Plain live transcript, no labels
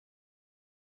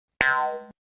Wagyu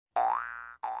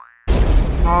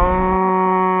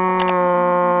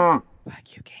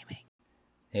Gaming.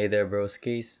 Hey there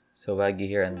broskies, so Wagyu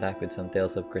here and back with some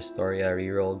Tales of Crestoria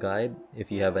reroll guide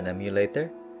if you have an emulator.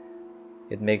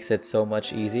 It makes it so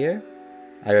much easier.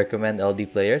 I recommend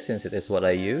LD Player since it is what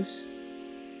I use.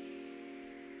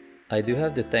 I do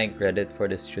have to thank Reddit for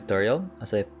this tutorial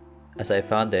as I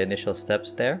found the initial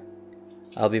steps there.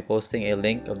 I'll be posting a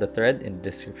link of the thread in the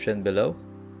description below.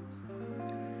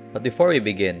 But before we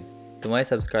begin, to my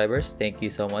subscribers, thank you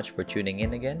so much for tuning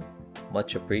in again.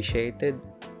 Much appreciated.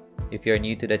 If you are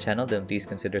new to the channel, then please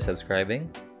consider subscribing,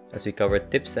 as we cover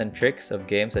tips and tricks of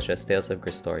games such as Tales of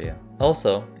Crestoria.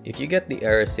 Also, if you get the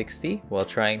error 60 while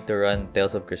trying to run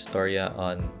Tales of Crestoria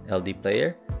on LD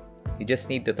Player, you just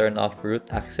need to turn off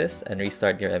root access and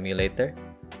restart your emulator.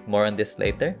 More on this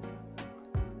later.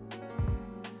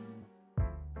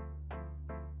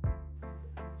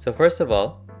 So first of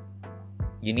all,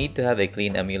 you need to have a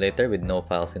clean emulator with no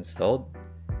files installed.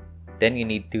 Then you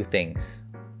need two things: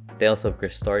 Tales of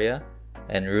Crestoria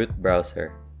and root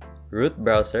browser. Root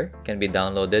browser can be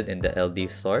downloaded in the LD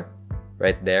store,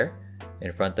 right there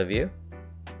in front of you.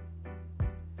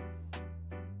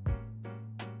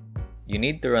 You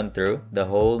need to run through the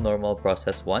whole normal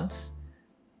process once,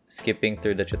 skipping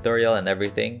through the tutorial and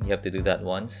everything. You have to do that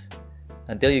once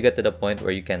until you get to the point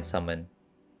where you can summon.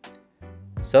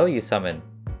 So you summon.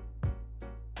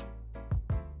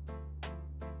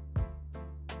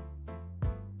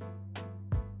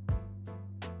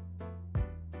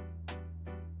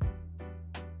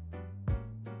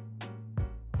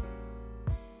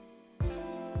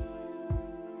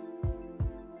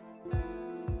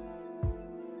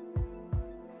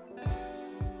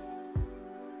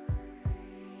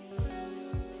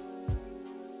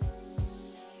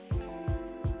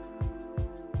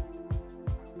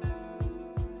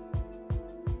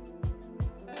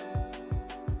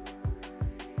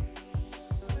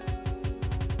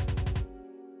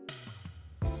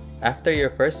 After your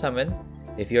first summon,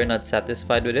 if you are not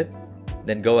satisfied with it,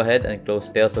 then go ahead and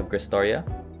close Tales of Crestoria.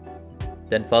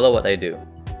 Then follow what I do.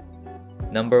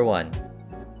 Number 1.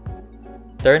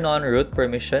 Turn on root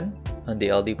permission on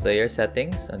the LD player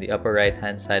settings on the upper right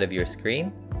hand side of your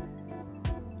screen.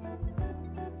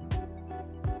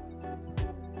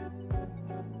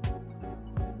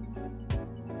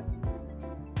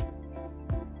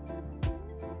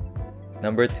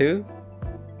 Number 2.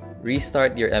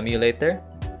 Restart your emulator.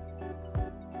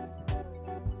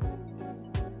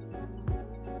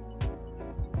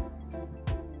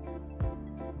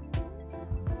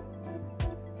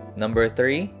 Number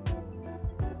 3,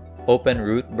 open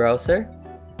root browser.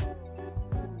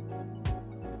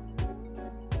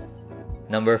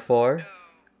 Number 4,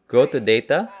 go to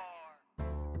data,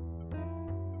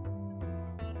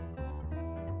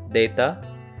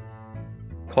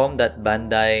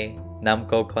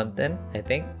 com.bandainamcoent, I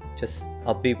think.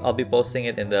 I'll be posting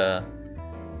it in the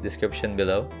description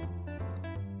below.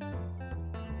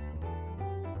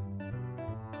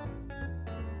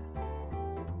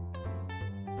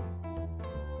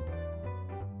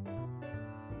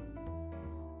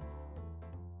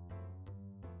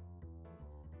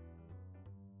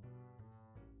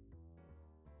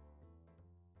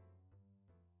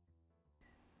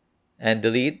 And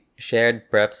delete shared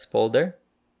prefs folder.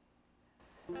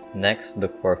 Next,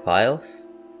 look for files,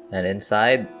 and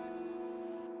inside,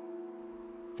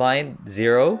 find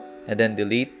 0 and then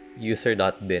delete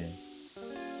user.bin.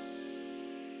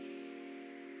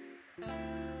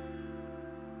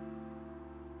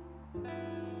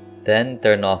 Then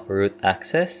turn off root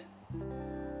access.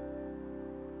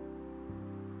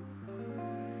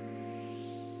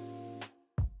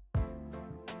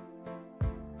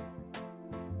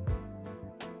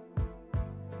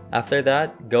 After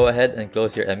that, go ahead and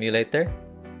close your emulator.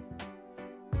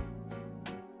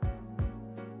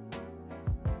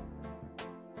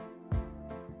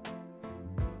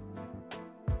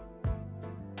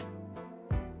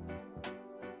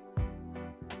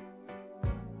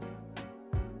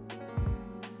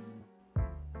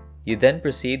 You then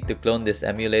proceed to clone this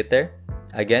emulator.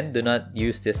 Again, do not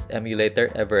use this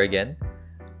emulator ever again.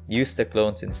 Use the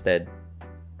clones instead.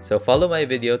 So follow my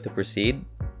video to proceed.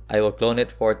 I will clone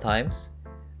it 4 times.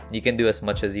 You can do as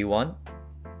much as you want.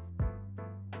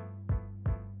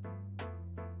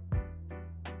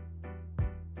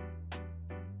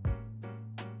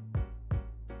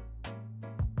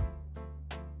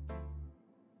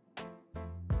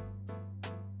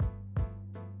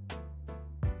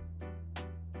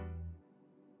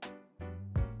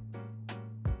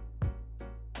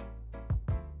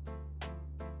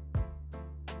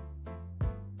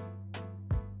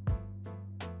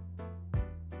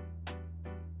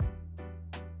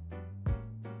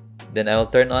 Then I will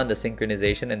turn on the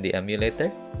synchronization in the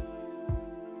emulator.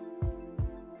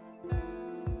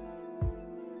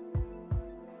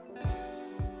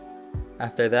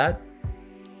 After that,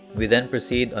 we then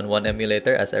proceed on one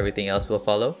emulator as everything else will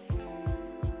follow.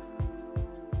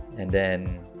 And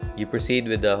then you proceed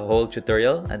with the whole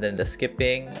tutorial and then the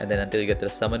skipping and then until you get to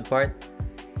the summon part.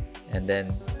 And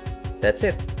then that's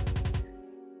it.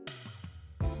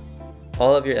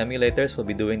 All of your emulators will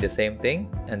be doing the same thing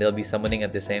and they'll be summoning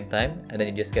at the same time, and then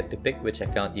you just get to pick which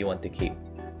account you want to keep.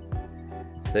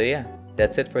 So yeah,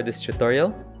 that's it for this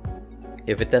tutorial.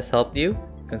 If it has helped you,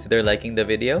 consider liking the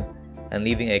video and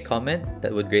leaving a comment.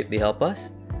 That would greatly help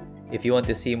us. If you want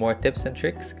to see more tips and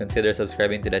tricks, consider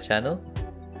subscribing to the channel.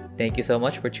 Thank you so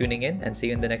much for tuning in and see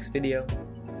you in the next video.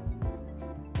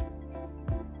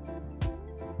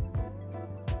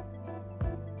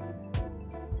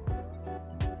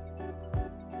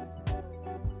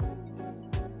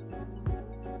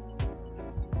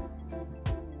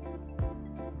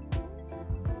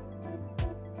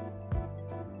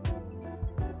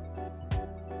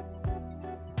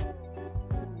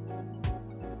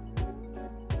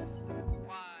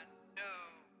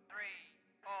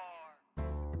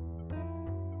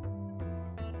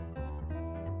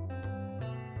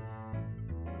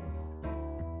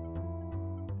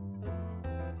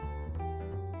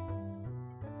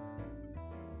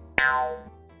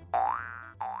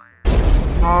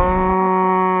 No.